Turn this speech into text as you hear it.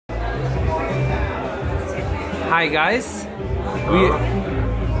Hi guys.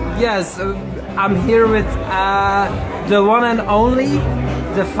 Yes, I'm here with the one and only,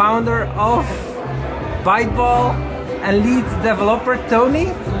 the founder of Byteball and lead developer Tony.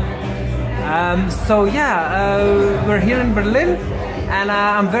 So yeah, we're here in Berlin, and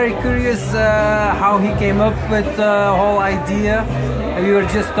I'm very curious how he came up with the whole idea. We were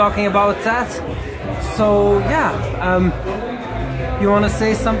just talking about that. So yeah, you want to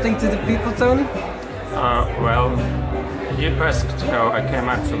say something to the people, Tony? Well, you asked how I came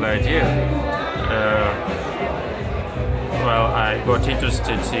up to the idea. Well, I got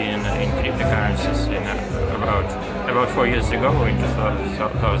interested in cryptocurrencies about 4 years ago, in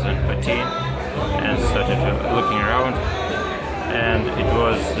 2013, and started looking around. And it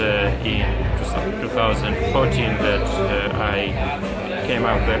was in 2014 that I came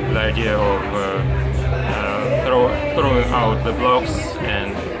up with the idea of throwing out the blocks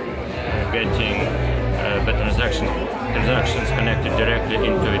and getting the transactions connected directly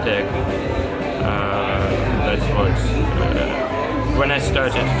into a DAG. That's what. When I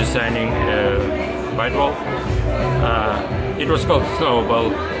started designing Byteball, it was called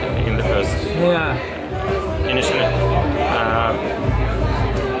Snowball in the first. Yeah. Initially.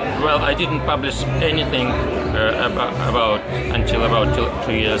 Well, I didn't publish anything until about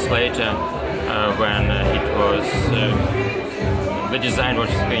 2 years later, when it was the design was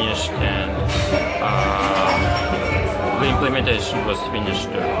finished and the implementation was finished.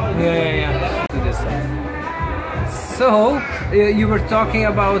 Yeah. So you were talking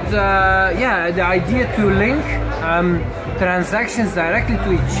about yeah, the idea to link transactions directly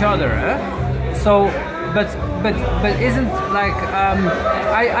to each other. So, but isn't like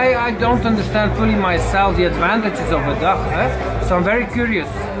I don't understand fully myself the advantages of a DAG. So I'm very curious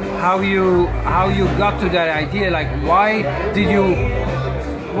how you got to that idea. Like, why did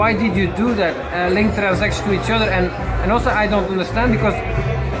you do that? Link transactions to each other, and also I don't understand, because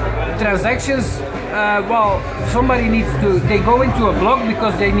transactions. Well, somebody needs to. They go into a block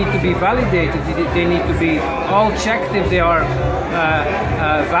because they need to be validated. They need to be all checked if they are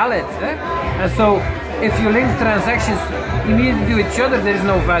valid. And so, if you link transactions immediately to each other, there is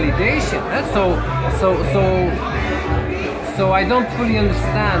no validation. So I don't fully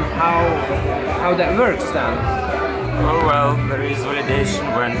understand how that works then. Oh, well, there is validation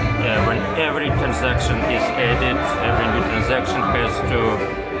when every transaction is added. Every new transaction has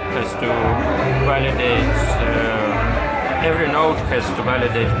to validate. Every node has to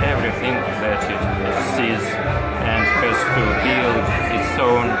validate everything that it sees, and has to build its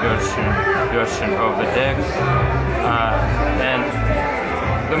own version of the DAG. And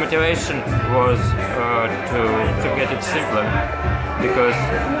the motivation was to get it simpler, because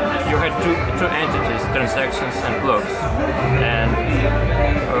you had two entities, transactions and blocks, and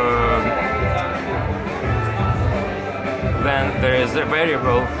then there is a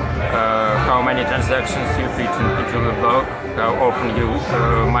variable, how many transactions you fit into the block, how often you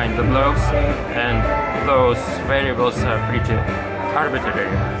mine the blocks, and those variables are pretty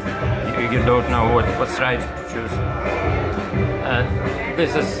arbitrary. You don't know what's right to choose.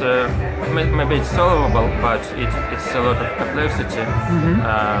 This is maybe it's solvable, but it's a lot of complexity,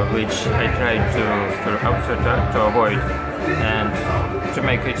 which I tried to avoid, and to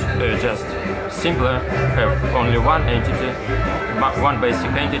make it just simpler, have only one entity, one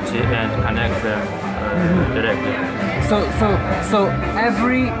basic entity, and connect them directly. So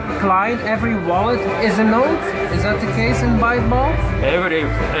every client, every wallet is a node? Is that the case in Byteball? Every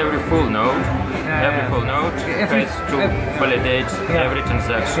full node. Every full node has to validate every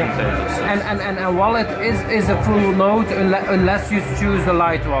transaction that exists. And a wallet is a full node unless you choose a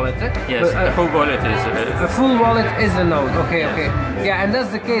light wallet. Yes, a full wallet is a full wallet is a node. Okay, yes. Okay. Yeah, and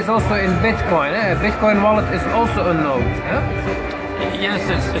that's the case also in Bitcoin. A Bitcoin wallet is also a node. Yes,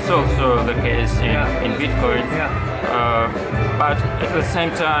 it's also the case in Bitcoin. But at the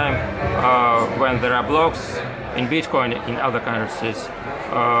same time, when there are blocks in Bitcoin, in other currencies,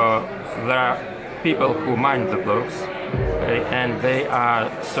 there are people who mine the blocks, and they are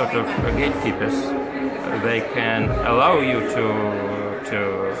sort of gatekeepers. They can allow you to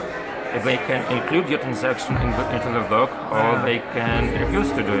they can include your transaction into the block, or they can refuse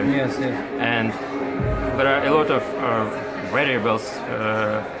to do it. Yes. And there are a lot of variables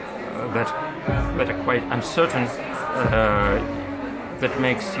that are quite uncertain, that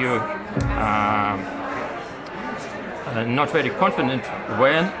makes you not very confident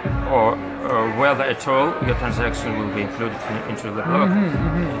when or whether at all your transaction will be included into the block.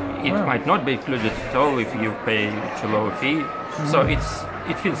 It might not be included at all if you pay too low a fee. So it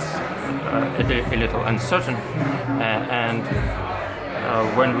feels a little uncertain, and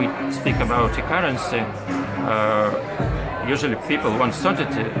when we speak about a currency, usually people want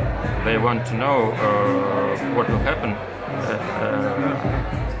certainty. They want to know what will happen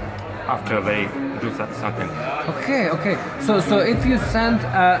after they do something. Okay, okay. So if you send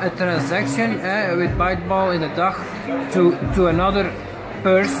a transaction with Byteball in a DAG to another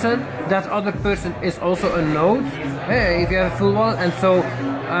person, that other person is also a node. If you have a full wallet,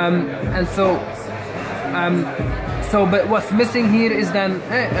 but what's missing here is then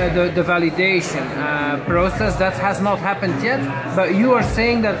the validation process that has not happened yet. But you are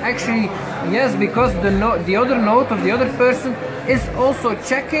saying that actually yes, because the other node of the other person is also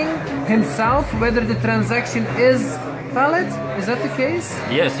checking himself whether the transaction is valid. Is that the case?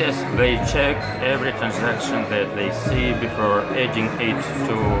 Yes, yes. They check every transaction that they see before adding it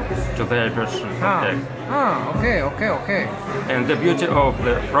to their version of DAG. Okay, okay, okay. And the beauty of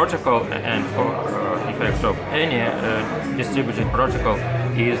the protocol and in fact of any distributed protocol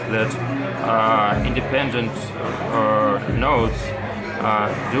is that independent nodes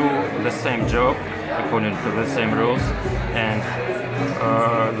do the same job according to the same rules, and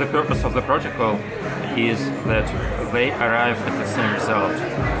the purpose of the protocol is that they arrive at the same result.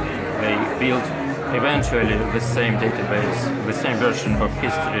 They build eventually the same database, the same version of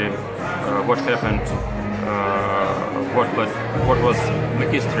history, what happened, what was the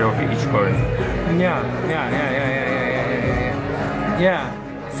history of each coin. Yeah.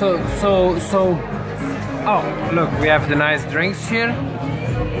 So. Oh, look, we have the nice drinks here.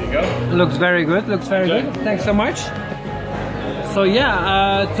 Go. Looks very good. Looks very good. Thanks so much. So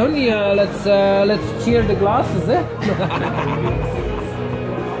yeah, Tony, let's cheer the glasses, eh?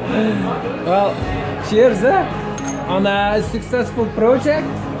 Well, cheers, on a successful project.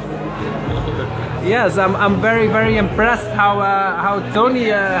 Yes, I'm very impressed how Tony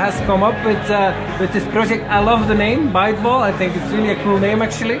has come up with this project. I love the name Byteball. I think it's really a cool name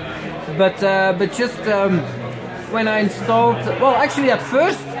actually. But just when I installed, well, actually at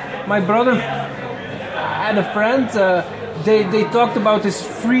first my brother and a friend. They talked about this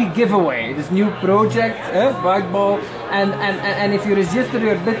free giveaway, this new project, Byteball, and if you register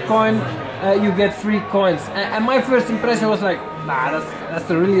your Bitcoin, you get free coins. And my first impression was like, nah, that's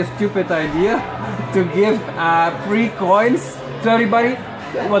a really stupid idea to give free coins to everybody.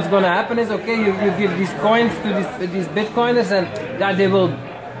 What's gonna happen is, okay, you give these coins to these Bitcoiners, and they will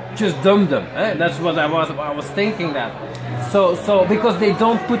just dump them. That's what I was thinking that. So because they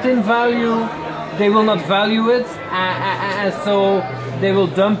don't put in value, they will not value it, and so they will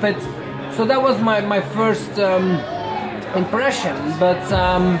dump it. So that was my first impression. But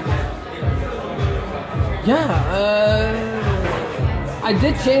I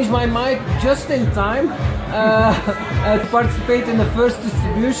did change my mind just in time to participate in the first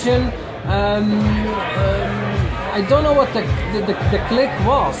distribution. I don't know what the click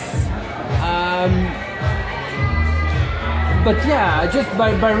was. But yeah, just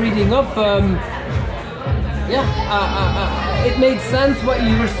by reading up, it made sense what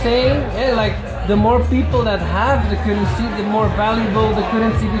you were saying. Yeah, like the more people that have the currency, the more valuable the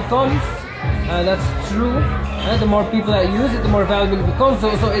currency becomes. That's true. The more people that use it, the more valuable it becomes.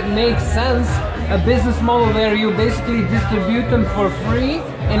 So it makes sense. A business model where you basically distribute them for free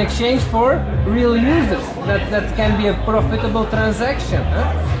in exchange for real users. That can be a profitable transaction.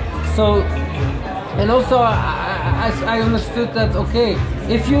 So, and also I understood that, okay,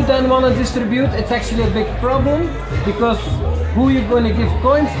 if you then want to distribute, it's actually a big problem, because who are you going to give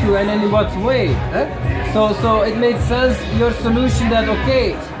coins to and in what way? So it made sense, your solution, that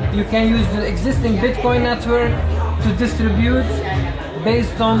okay, you can use the existing Bitcoin network to distribute.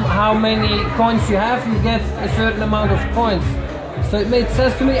 Based on how many coins you have, you get a certain amount of coins. So it made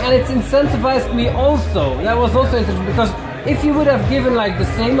sense to me, and it incentivized me also. That was also interesting, because if you would have given like the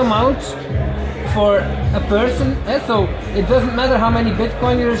same amount for a person, so it doesn't matter how many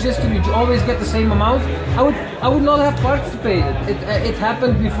Bitcoin you register, you always get the same amount, I would not have participated. It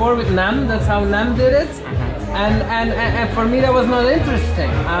happened before with NAM. That's how NAM did it, and for me that was not interesting,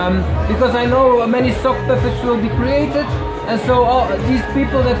 because I know many sock puppets will be created, and so all these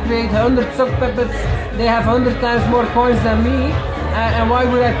people that create 100 sock puppets, they have 100 times more coins than me, and why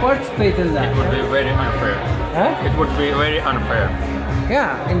would I participate in that? It would be very unfair. It would be very unfair.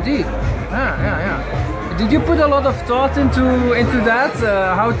 Yeah, indeed. Yeah. Did you put a lot of thought into that?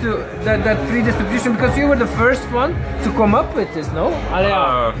 How to that free distribution? Because you were the first one to come up with this, no?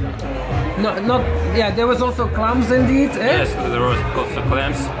 Not. Yeah, there was also clams indeed. Yes, there was also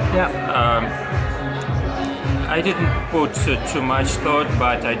clams. Yeah. I didn't put too much thought,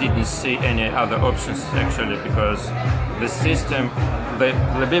 but I didn't see any other options actually, because the system,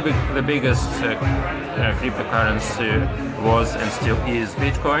 the biggest cryptocurrency was and still is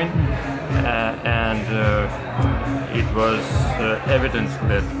Bitcoin, and it was evident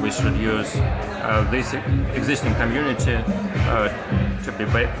that we should use this existing community to be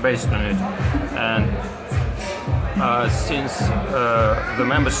based on it. And since the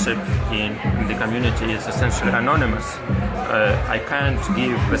membership in the community is essentially anonymous, I can't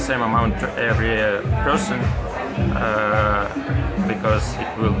give the same amount to every person because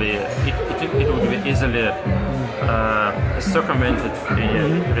it would be easily circumvented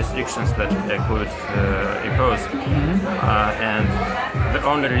any restrictions that I could impose, and the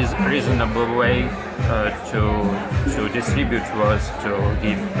only reasonable way to distribute was to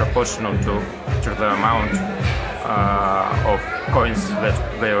give proportional to the amount of coins that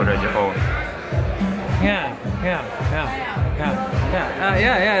they already own. Yeah.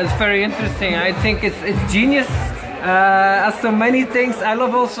 It's very interesting. I think it's genius. As so many things, I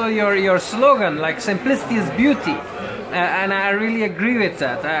love also your slogan, like simplicity is beauty, and I really agree with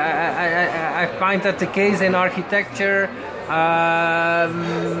that. I find that the case in architecture,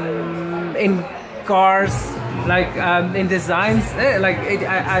 in cars, like in designs.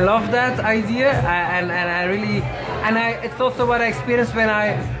 I love that idea, and I really, it's also what I experienced when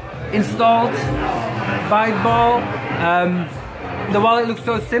I installed Byteball. The wallet looks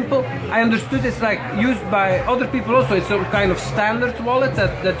so simple. I understood it's like used by other people also. It's a kind of standard wallet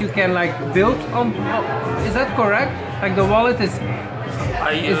that you can like build on. Is that correct? Like the wallet is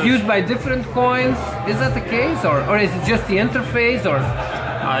used by different coins. Is that the case, or is it just the interface? Or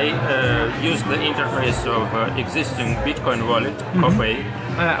I used the interface of existing Bitcoin wallet, Copay.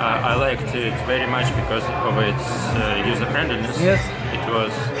 I liked it very much because of its user friendliness. Yes. It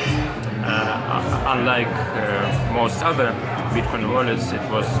was unlike most other Bitcoin wallets. It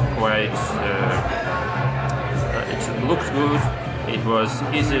was quite. It looked good. It was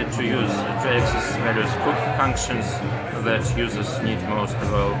easy to use to access various functions that users need most.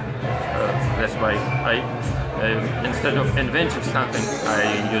 Well, that's why I, instead of inventing something, I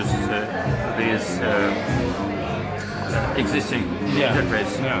used this existing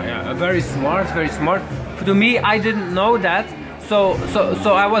interface. Yeah. Very smart. To me, I didn't know that. So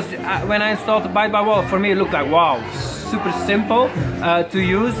I was when I installed the Byteball, for me it looked like wow, super simple to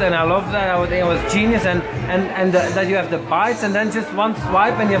use, and I love that. I think it was genius, and that you have the bytes, and then just one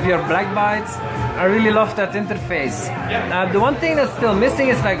swipe and you have your black bytes. I really love that interface. The one thing that's still missing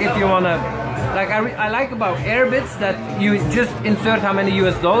is like if you wanna, like I like about Airbits that you just insert how many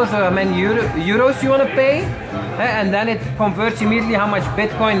US dollars or how many euros you wanna pay, and then it converts immediately how much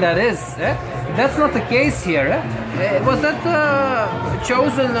Bitcoin that is. That's not the case here. Was that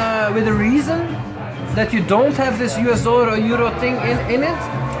chosen with a reason that you don't have this US dollar or euro thing in it?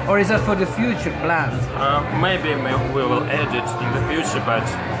 Or is that for the future planned? Maybe we will add it in the future, but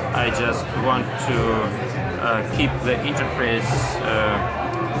I just want to keep the interface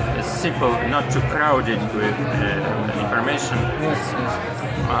simple, not too crowded with information. Yes.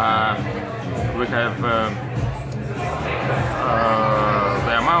 We have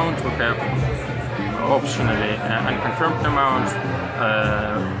the amount, we have optionally unconfirmed amount.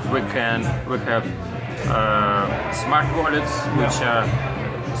 We have smart wallets, which are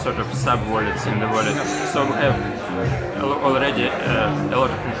sort of sub-wallets in the wallet. So we have already a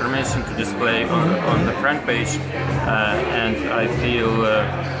lot of information to display on the front page, and I feel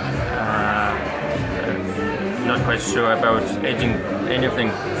not quite sure about adding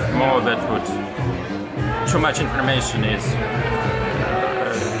anything more that would. Too much information is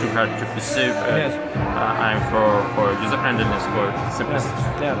too hard to perceive. Yes. I'm for user friendliness, for simplicity.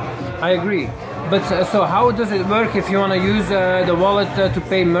 Yeah, I agree. But so how does it work if you want to use the wallet to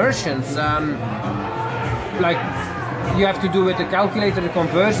pay merchants? Like you have to do with the calculator the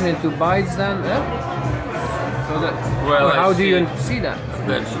conversion into bytes then? So that, well, how do you see that?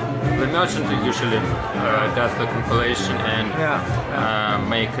 That the merchant usually does the compilation and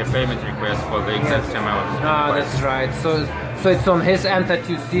make a payment request for the exact amount. That's right. So it's on his end that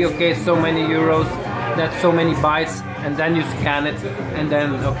you see, okay, so many euros, that's so many bytes, and then you scan it, and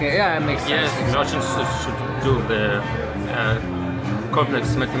then it makes sense. Yes, merchants should do the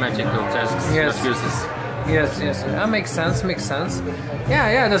complex mathematical tasks that users. Yes, that makes sense.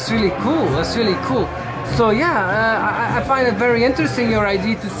 Yeah, that's really cool. So I find it very interesting, your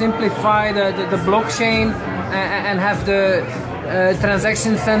idea to simplify the blockchain and have the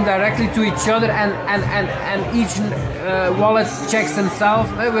transactions sent directly to each other, and each wallet checks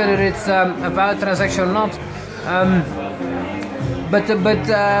themselves whether it's a valid transaction or not. But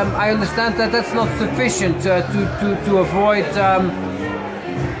I understand that that's not sufficient to avoid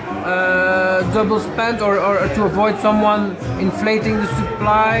double spend or to avoid someone inflating the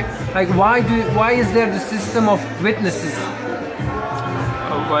supply? Like why is there the system of witnesses?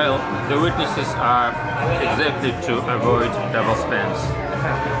 Well, the witnesses are exactly to avoid double spends.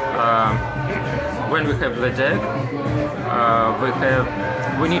 When we have the DAG,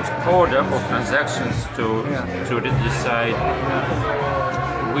 we need order of transactions to decide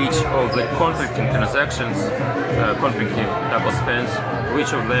which of the conflicting transactions, conflicting double spends,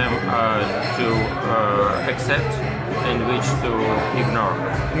 which of them to accept and which to ignore.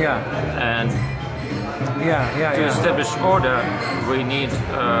 And to establish order, we need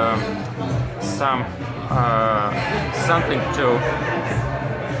some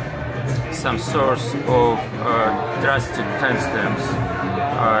source of trusted timestamps,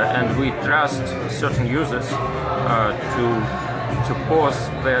 and we trust certain users to pause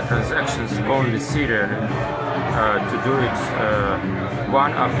their transactions only serially, to do it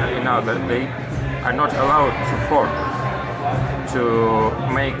one after another. They are not allowed to fork, to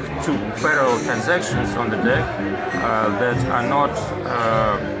make two parallel transactions on the DAG that are not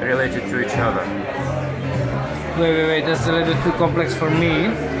related to each other. Wait, that's a little bit too complex for me.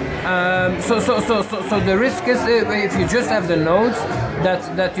 So the risk is if you just have the nodes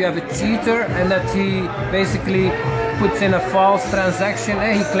that you have a cheater and that he basically puts in a false transaction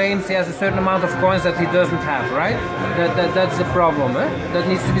and he claims he has a certain amount of coins that he doesn't have, right? That's the problem, that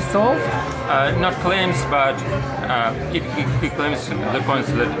needs to be solved? Not claims, but if he claims the coins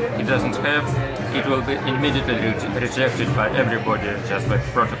that he doesn't have, it will be immediately rejected by everybody, just like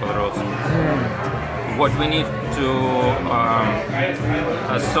protocol rules. What we need to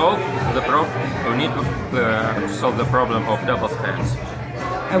solve the problem, we need to solve the problem of double spends.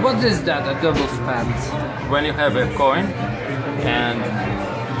 And what is that, a double spend? When you have a coin and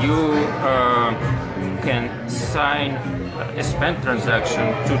you can sign a spend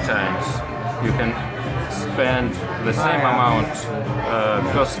transaction 2 times, you can spend the same amount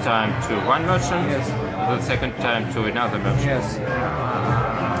first time to one merchant, the second time to another merchant.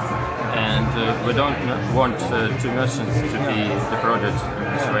 And we don't want 2 merchants to be defrauded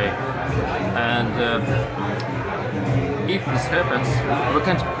this way. And if this happens, we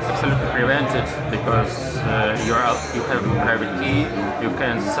can't absolutely prevent it because you have a private key, you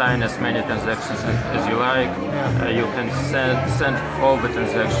can sign as many transactions as you like, you can send all the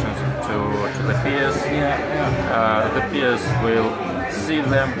transactions to the peers. The peers will see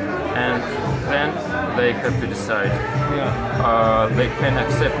them and then they have to decide. They can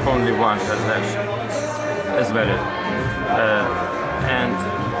accept only one transaction as valid. And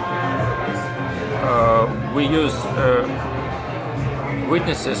we use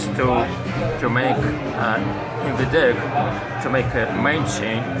witnesses to make in the DAG to make a main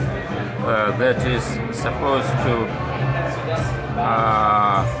chain that is supposed to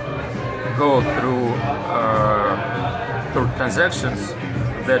go through transactions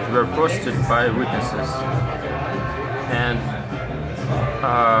that were posted by witnesses, and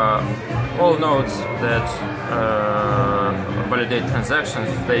all nodes that validate transactions,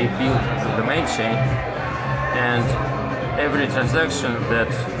 they build the main chain, and every transaction that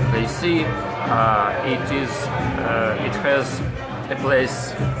they see, it has a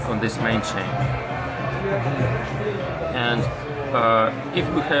place on this main chain. And if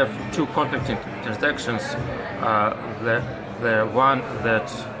we have 2 conflicting transactions, the one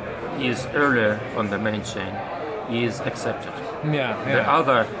that is earlier on the main chain is accepted. The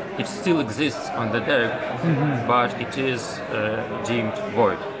other, it still exists on the DAG, but it is deemed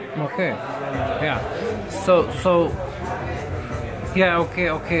void. Okay.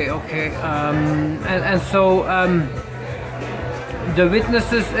 And so the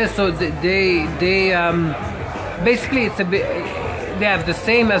witnesses, so they basically it's a bit. They have the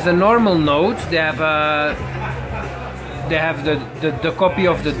same as a normal node. They have the copy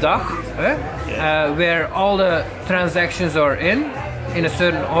of the DAG, where all the transactions are in a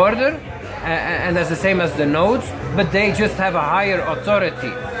certain order, and that's the same as the nodes, but they just have a higher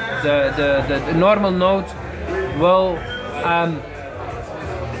authority. The normal node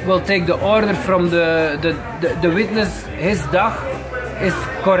will take the order from the witness. His DAG is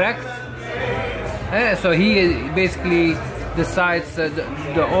correct, so he basically decides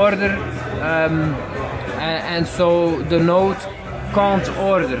the order, and so the node can't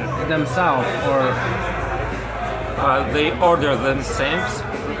order themselves, or they order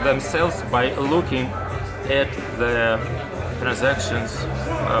themselves by looking at the transactions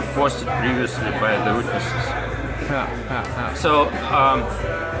posted previously by the witnesses. So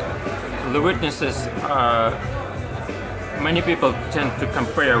the witnesses, many people tend to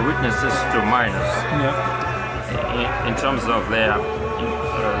compare witnesses to miners. in terms of their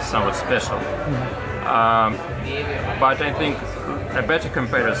somewhat special. But I think a better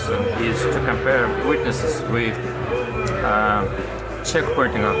comparison is to compare witnesses with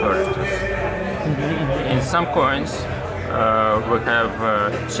checkpointing authorities. In some coins, we have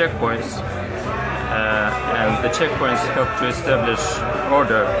checkpoints, and the checkpoints help to establish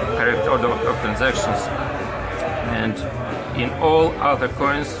correct order of transactions. And in all other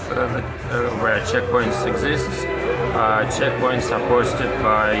coins where checkpoints exist, checkpoints are posted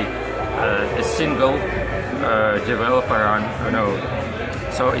by a single developer on a node.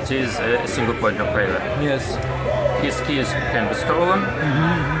 So it is a single point of failure. Yes. His keys can be stolen,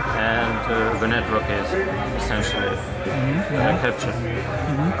 and the network is essentially captured.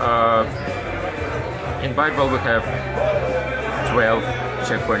 In Byteball we have 12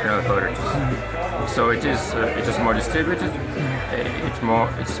 checkpoint authorities, so it is more distributed. It's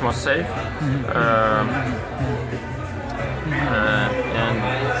more safe, and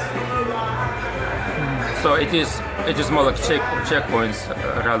so it is more like checkpoints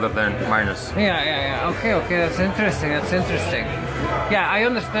rather than miners. Yeah. Okay. That's interesting. Yeah, I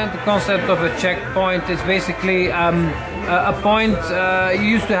understand the concept of a checkpoint. It's basically a point. You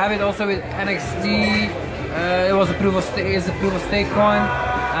used to have it also with NXT. It was a proof of stake coin,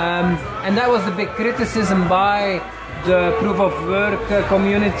 and that was the big criticism by the proof of work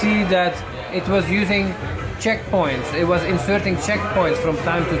community, that it was using checkpoints. It was inserting checkpoints from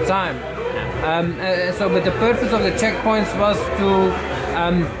time to time. But the purpose of the checkpoints was to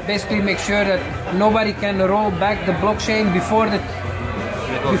basically make sure that nobody can roll back the blockchain before the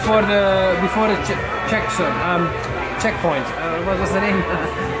checkpoint. What was the name?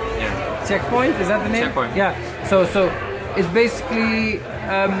 Checkpoint, is that the name? Checkpoint. Yeah. So it's basically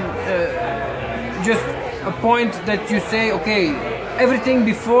just a point that you say, okay, everything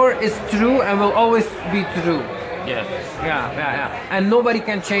before is true and will always be true. Yeah. And nobody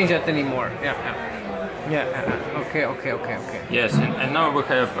can change that anymore. Yeah. Okay. Yes, and now we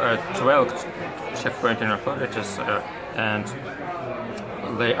have 12 checkpointing authorities, and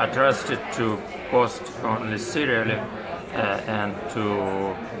they are trusted to post only serially and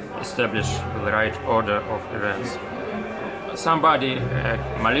to establish the right order of events. Somebody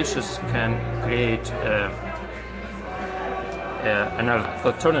malicious can create an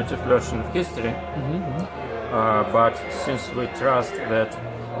alternative version of history, but since we trust that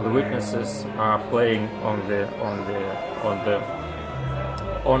the witnesses are playing on the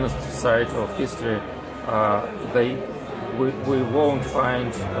honest side of history, we won't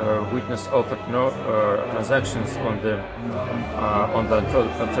find witness authored transactions on the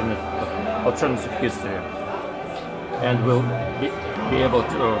alternative history, and we'll be able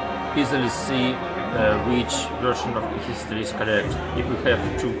to easily see which version of the history is correct. If we have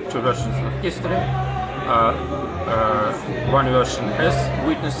two versions of history, one version has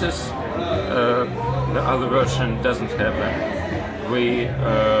witnesses, the other version doesn't have them. We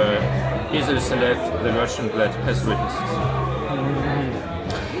easily select the version that has witnesses.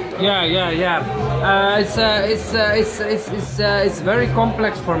 Yeah. It's very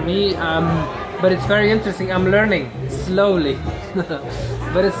complex for me, but it's very interesting. I'm learning slowly,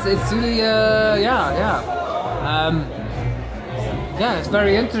 but it's really it's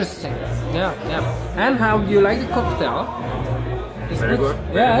very interesting. Yeah. And how do you like the cocktail? It's very good.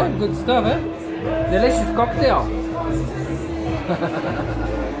 Yeah, good stuff, eh? Delicious cocktail.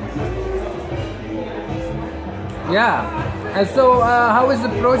 Yeah. And so, how is the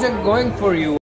project going for you?